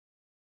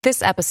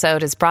This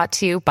episode is brought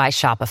to you by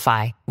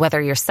Shopify.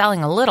 Whether you're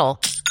selling a little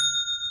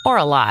or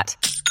a lot,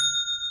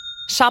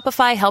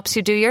 Shopify helps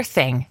you do your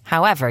thing,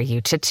 however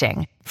you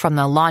cha-ching. From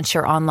the launch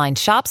your online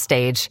shop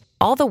stage,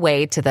 all the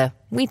way to the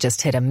we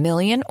just hit 1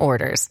 million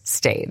orders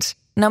stage.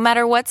 No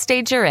matter what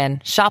stage you're in,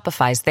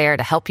 Shopify's there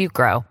to help you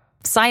grow.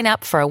 Sign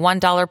up for a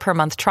 $1 per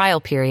month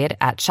trial period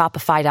at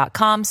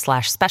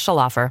shopify.com/special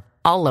offer,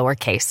 all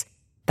lowercase.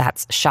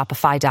 That's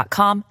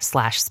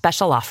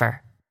shopify.com/special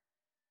offer.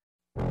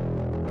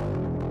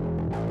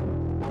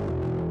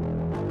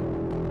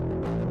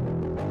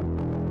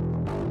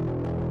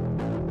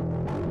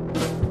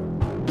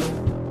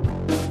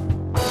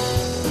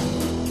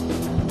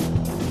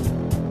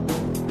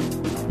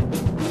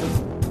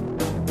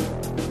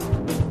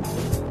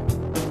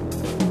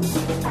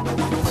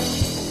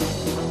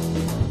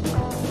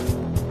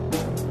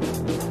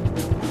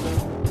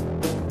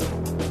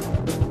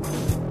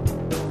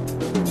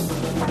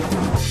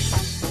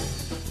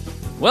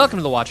 Welcome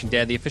to The Walking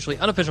Dead, the officially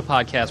unofficial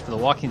podcast for The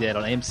Walking Dead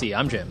on AMC.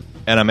 I'm Jim.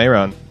 And I'm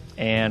Aaron.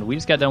 And we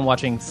just got done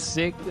watching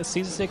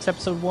Season 6,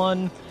 Episode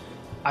 1.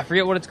 I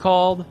forget what it's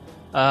called.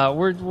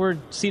 We're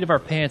seat of our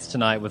pants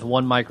tonight with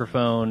one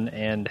microphone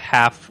and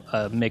half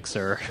a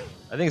mixer.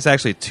 I think it's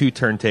actually 2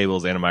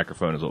 turntables and a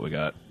microphone is what we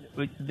got.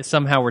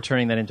 Somehow we're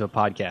turning that into a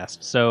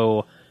podcast.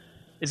 So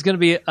it's going to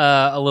be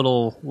a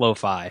little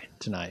lo-fi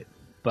tonight.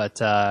 But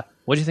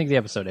what do you think of the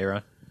episode,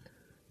 Aaron?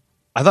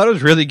 I thought it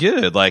was really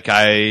good.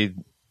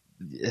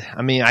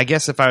 I mean, I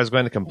guess if I was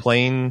going to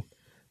complain,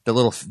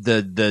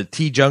 the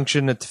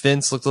T-junction at the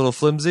fence looked a little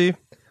flimsy,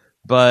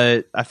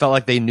 but I felt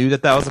like they knew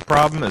that was a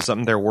problem. It was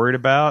something they're worried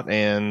about,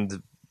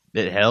 and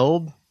it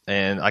held.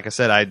 And like I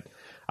said, I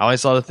only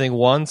saw the thing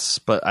once,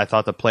 but I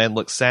thought the plan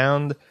looked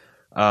sound.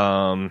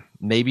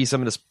 Maybe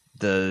some of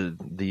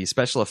the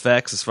special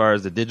effects as far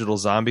as the digital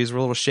zombies were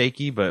a little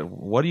shaky, but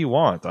what do you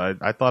want?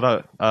 I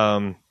thought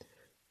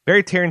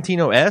very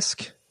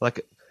Tarantino-esque,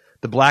 like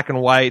the black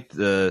and white,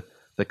 the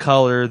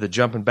color, the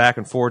jumping back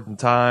and forth in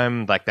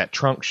time, like that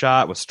trunk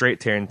shot was straight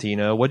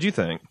Tarantino. What'd you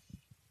think?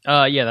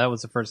 Yeah, that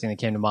was the first thing that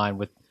came to mind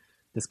with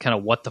this kind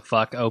of what the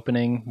fuck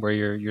opening where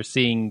you're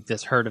seeing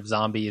this herd of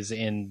zombies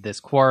in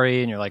this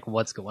quarry and you're like,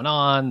 what's going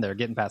on? They're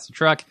getting past the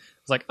truck.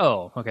 It's like,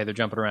 oh, okay, they're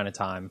jumping around in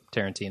time,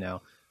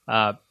 Tarantino.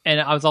 And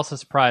I was also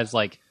surprised,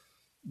 like,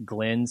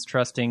 Glenn's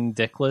trusting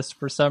Dickless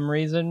for some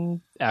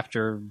reason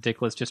after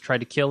Dickless just tried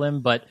to kill him,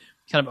 but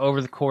kind of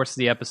over the course of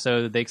the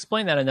episode, they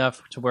explain that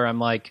enough to where I'm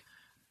like,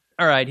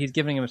 all right, he's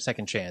giving him a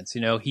second chance.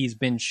 You know, he's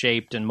been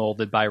shaped and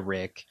molded by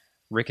Rick.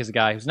 Rick is a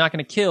guy who's not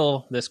going to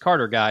kill this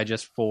Carter guy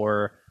just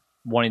for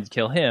wanting to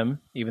kill him,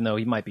 even though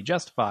he might be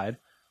justified.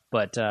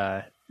 But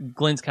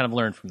Glenn's kind of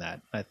learned from that.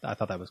 I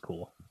thought that was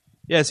cool.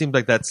 Yeah, it seems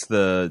like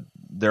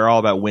they're all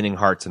about winning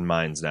hearts and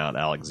minds now at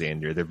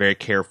Alexandria. They're very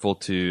careful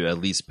to at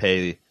least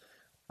pay.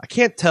 I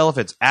can't tell if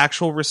it's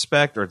actual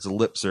respect or it's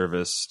lip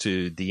service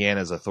to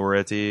Deanna's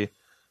authority.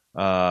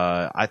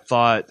 I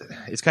thought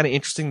it's kind of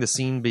interesting the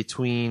scene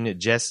between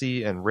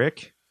Jesse and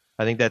Rick.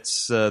 I think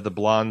that's the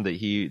blonde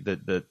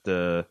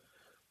that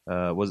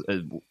was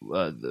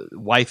the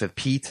wife of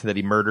Pete that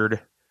he murdered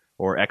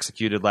or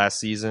executed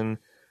last season.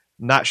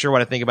 Not sure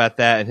what I think about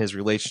that and his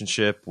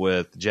relationship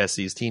with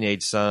Jesse's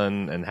teenage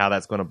son and how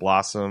that's going to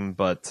blossom.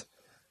 But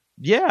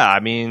yeah,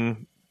 I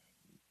mean,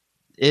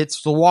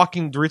 it's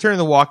the Return of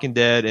the Walking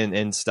Dead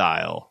in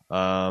style.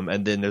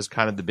 And then there's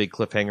kind of the big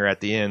cliffhanger at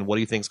the end. What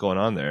do you think's going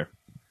on there?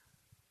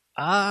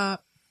 So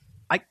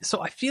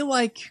I feel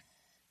like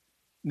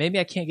maybe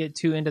I can't get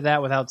too into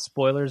that without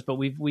spoilers, but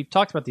we've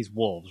talked about these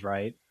wolves,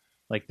 right?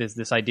 Like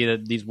this idea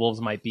that these wolves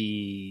might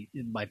be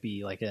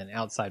like an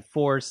outside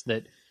force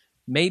that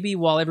maybe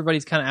while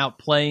everybody's kind of out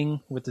playing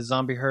with the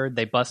zombie herd,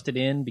 they busted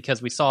in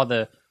because we saw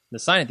the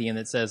sign at the end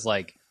that says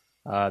like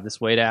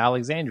this way to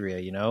Alexandria,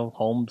 you know,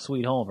 home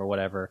sweet home or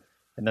whatever,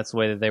 and that's the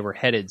way that they were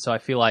headed. So I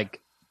feel like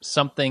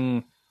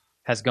something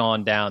has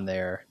gone down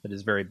there that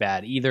is very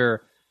bad.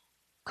 Either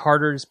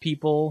Carter's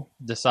people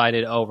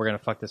decided, oh, we're going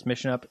to fuck this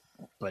mission up,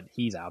 but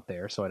he's out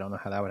there, so I don't know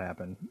how that would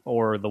happen.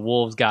 Or the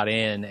wolves got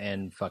in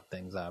and fucked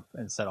things up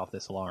and set off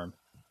this alarm.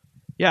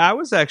 Yeah, I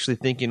was actually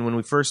thinking when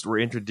we first were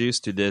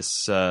introduced to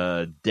this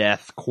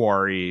death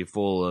quarry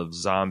full of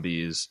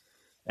zombies,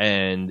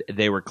 and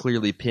they were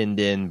clearly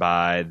pinned in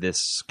by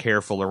this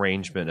careful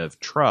arrangement of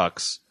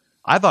trucks,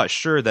 I thought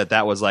sure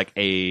that was like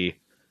the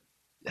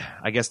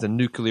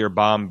nuclear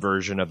bomb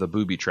version of the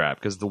booby trap,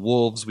 because the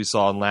wolves we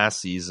saw in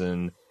last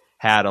season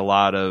had a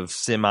lot of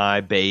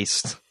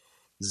semi-based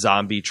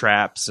zombie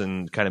traps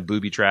and kind of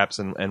booby traps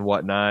and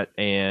whatnot.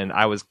 And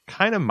I was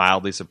kind of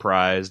mildly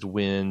surprised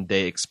when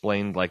they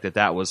explained like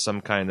that was some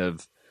kind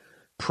of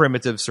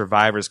primitive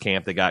survivors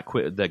camp that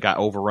got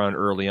overrun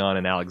early on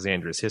in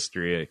Alexandria's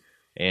history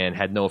and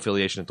had no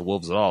affiliation with the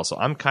wolves at all. So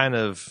I'm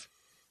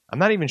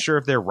not even sure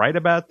if they're right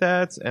about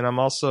that. And I'm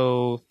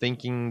also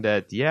thinking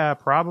that, yeah,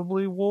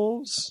 probably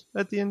wolves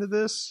at the end of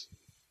this.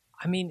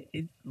 I mean,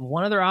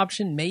 one other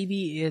option,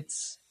 maybe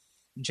it's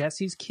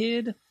Jesse's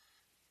kid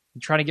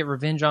trying to get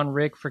revenge on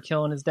Rick for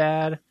killing his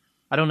dad.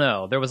 I don't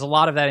know. There was a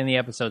lot of that in the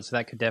episode, so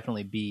that could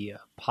definitely be a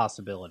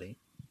possibility.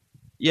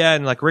 Yeah,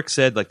 and like Rick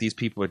said, like these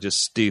people are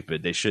just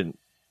stupid. They shouldn't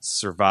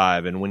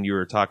survive. And when you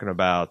were talking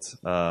about,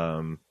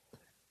 some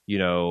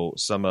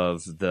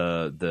of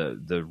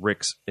the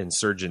Rick's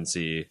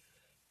insurgency,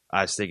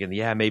 I was thinking,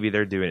 yeah, maybe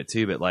they're doing it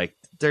too. But like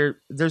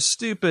they're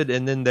stupid.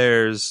 And then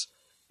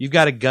you've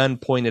got a gun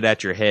pointed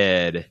at your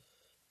head.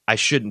 I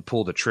shouldn't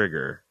pull the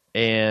trigger.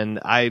 And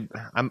I'm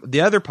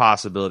the other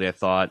possibility I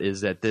thought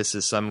is that this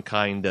is some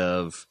kind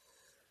of,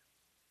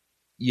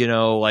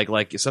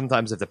 like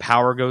sometimes if the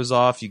power goes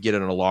off, you get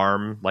an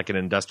alarm, like an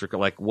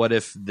industrial. Like, what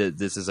if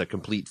this is a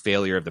complete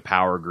failure of the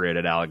power grid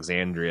at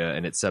Alexandria,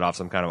 and it set off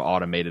some kind of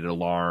automated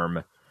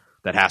alarm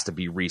that has to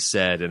be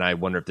reset? And I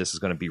wonder if this is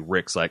going to be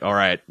Rick's, like, all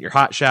right, your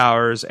hot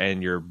showers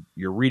and your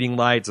reading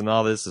lights and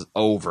all this is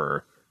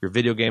over. Your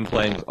video game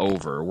playing is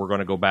over. We're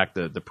going to go back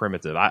to the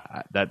primitive.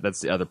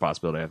 That's the other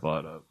possibility I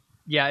thought of.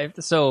 Yeah.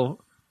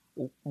 So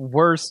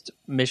worst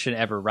mission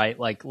ever, right?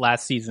 Like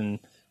last season,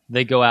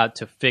 they go out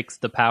to fix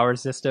the power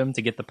system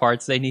to get the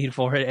parts they need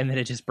for it, and then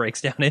it just breaks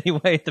down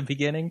anyway at the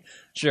beginning.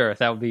 Sure,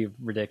 that would be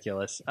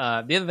ridiculous. The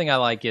other thing I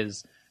like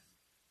is,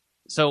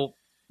 so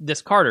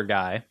this Carter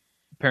guy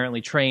apparently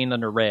trained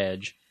under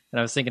Reg, and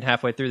I was thinking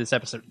halfway through this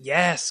episode,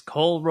 yes,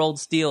 cold rolled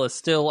steel is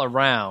still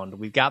around.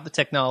 We've got the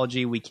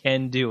technology. We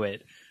can do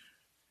it.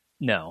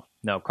 No,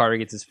 Carter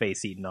gets his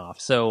face eaten off.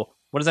 So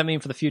what does that mean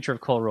for the future of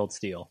cold rolled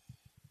steel?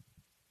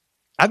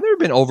 I've never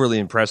been overly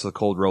impressed with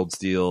cold rolled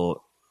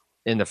steel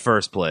in the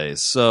first place.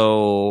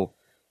 So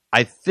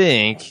I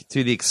think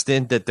to the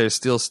extent that there's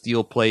still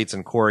steel plates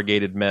and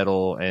corrugated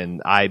metal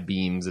and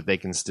I-beams that they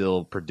can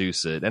still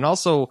produce it. And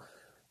also,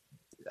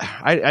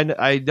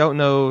 I don't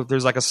know,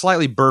 there's like a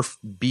slightly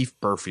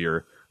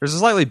beefier. There's a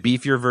slightly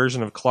beefier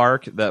version of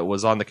Clark that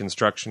was on the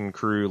construction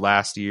crew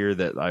last year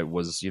that I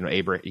was,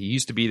 he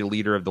used to be the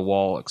leader of the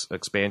wall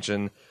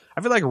expansion.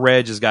 I feel like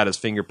Reg has got his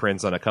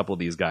fingerprints on a couple of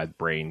these guys'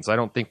 brains. I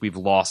don't think we've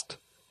lost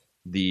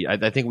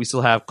I think we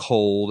still have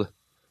cold.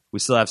 We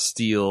still have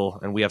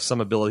steel, and we have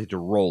some ability to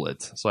roll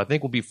it. So I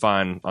think we'll be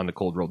fine on the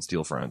cold rolled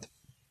steel front.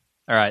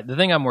 All right. The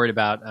thing I'm worried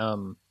about,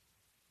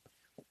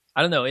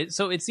 I don't know. It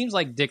seems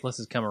like Dickless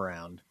has come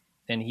around,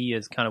 and he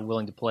is kind of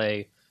willing to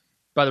play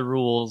by the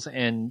rules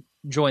and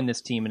join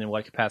this team in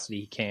what capacity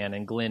he can.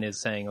 And Glenn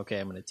is saying, okay,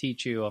 I'm going to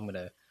teach you. I'm going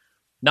to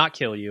not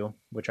kill you,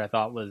 which I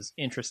thought was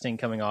interesting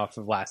coming off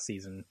of last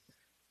season.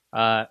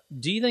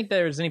 Do you think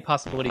there's any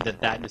possibility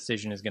that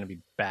decision is going to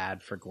be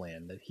bad for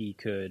Glenn, that he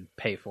could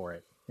pay for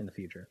it in the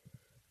future?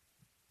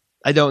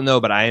 I don't know,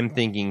 but I am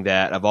thinking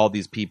that of all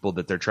these people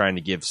that they're trying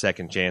to give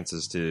second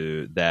chances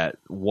to, that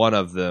one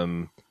of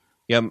them,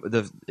 in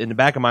the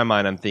back of my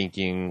mind, I'm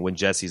thinking when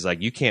Jesse's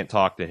like, you can't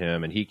talk to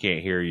him and he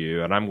can't hear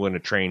you, and I'm going to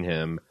train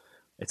him.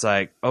 It's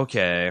like,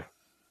 okay,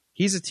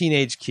 he's a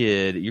teenage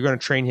kid. You're going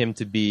to train him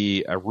to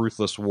be a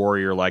ruthless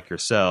warrior like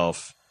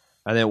yourself.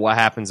 And then what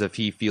happens if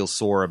he feels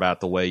sore about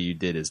the way you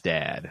did his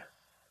dad?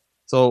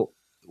 So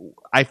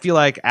I feel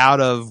like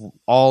out of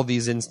all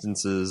these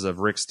instances of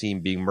Rick's team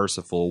being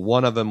merciful,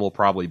 one of them will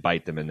probably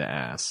bite them in the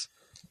ass.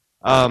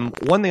 One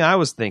thing I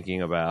was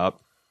thinking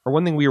about, or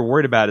one thing we were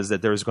worried about, is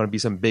that there was going to be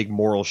some big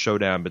moral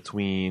showdown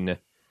between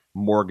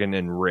Morgan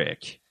and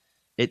Rick.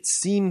 It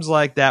seems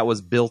like that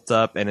was built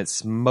up and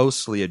it's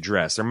mostly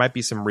addressed. There might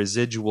be some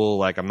residual,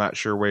 like, I'm not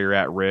sure where you're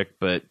at, Rick,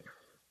 but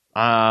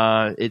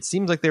it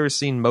seems like they were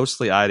seen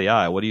mostly eye to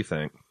eye. What do you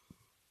think?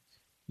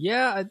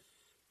 Yeah,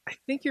 I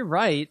think you're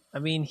right. I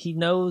mean, he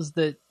knows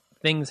that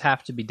things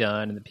have to be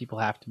done and that people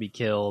have to be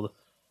killed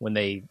when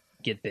they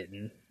get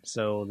bitten.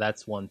 So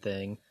that's one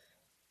thing.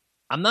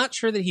 I'm not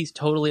sure that he's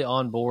totally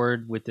on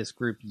board with this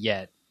group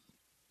yet,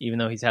 even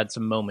though he's had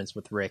some moments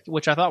with Rick,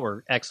 which I thought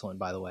were excellent,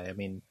 by the way. I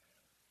mean,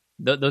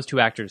 those two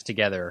actors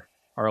together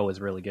are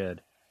always really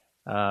good.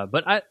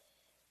 But I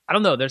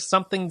don't know. There's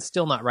something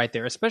still not right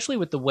there, especially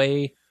with the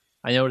way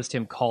I noticed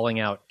him calling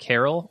out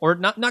Carol, or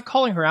not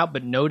calling her out,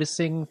 but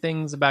noticing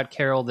things about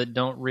Carol that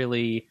don't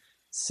really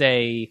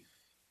say,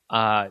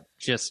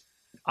 just,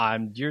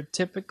 I'm your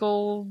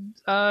typical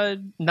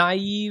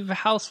naive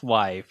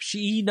housewife.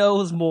 She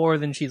knows more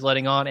than she's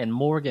letting on, and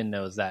Morgan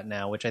knows that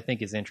now, which I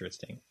think is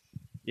interesting.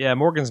 Yeah,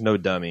 Morgan's no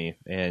dummy,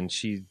 and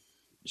she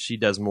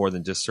does more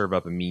than just serve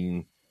up a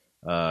mean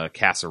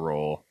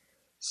casserole.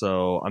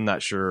 So I'm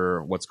not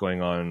sure what's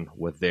going on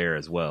with there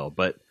as well.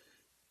 But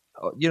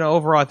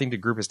overall, I think the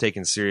group has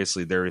taken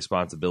seriously their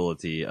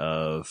responsibility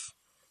of,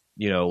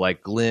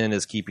 like Glenn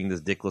is keeping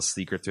this Dickless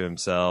secret to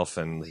himself,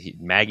 and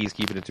Maggie's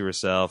keeping it to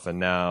herself, and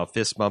now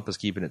Fist Bump is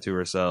keeping it to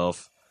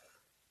herself.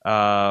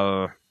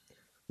 What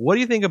do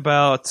you think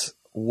about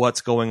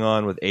what's going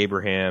on with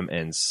Abraham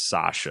and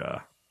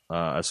Sasha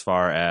as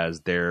far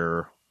as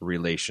their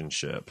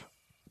relationship?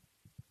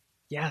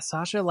 Yeah,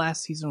 Sasha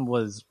last season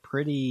was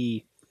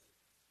pretty...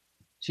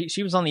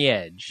 She was on the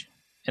edge.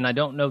 And I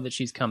don't know that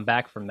she's come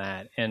back from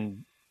that.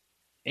 And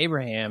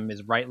Abraham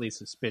is rightly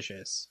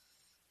suspicious.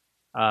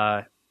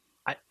 I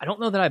don't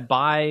know that I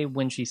buy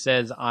when she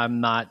says, I'm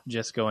not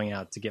just going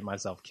out to get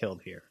myself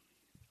killed here.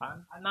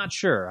 I'm not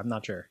sure.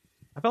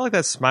 I felt like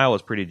that smile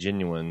was pretty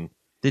genuine.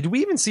 Did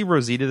we even see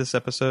Rosita this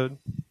episode?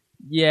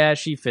 Yeah,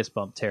 she fist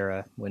bumped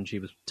Tara when she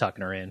was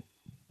tucking her in.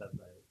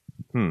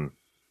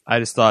 I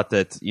just thought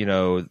that,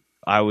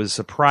 I was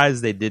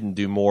surprised they didn't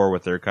do more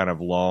with their kind of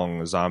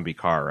long zombie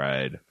car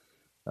ride.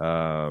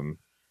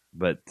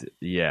 But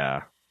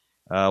yeah.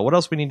 What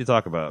else we need to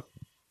talk about?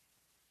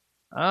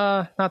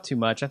 Not too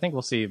much. I think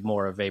we'll see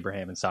more of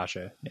Abraham and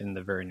Sasha in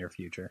the very near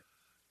future.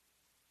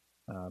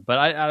 But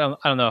I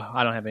don't know.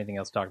 I don't have anything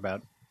else to talk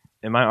about.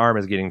 And my arm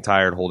is getting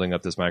tired holding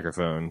up this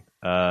microphone.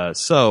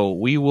 So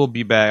we will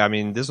be back. I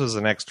mean, this was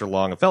an extra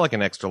long. It felt like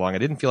an extra long. I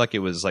didn't feel like it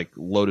was like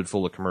loaded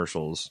full of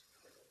commercials,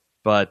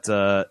 but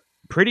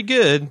pretty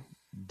good.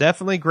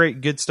 Definitely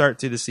good start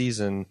to the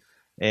season.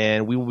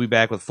 And we will be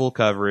back with full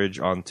coverage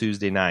on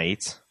Tuesday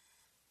night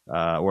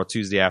or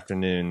Tuesday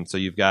afternoon. So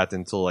you've got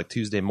until like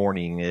Tuesday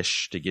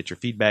morning-ish to get your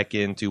feedback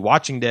into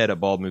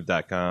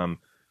watchingdead@baldmove.com.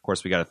 Of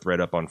course, we got a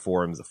thread up on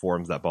forums, the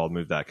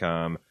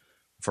forums.baldmove.com,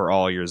 for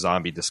all your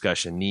zombie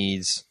discussion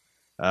needs.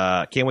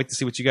 Can't wait to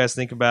see what you guys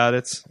think about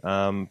it.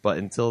 But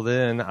until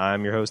then,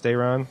 I'm your host,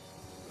 Aaron.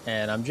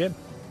 And I'm Jim.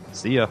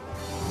 See ya.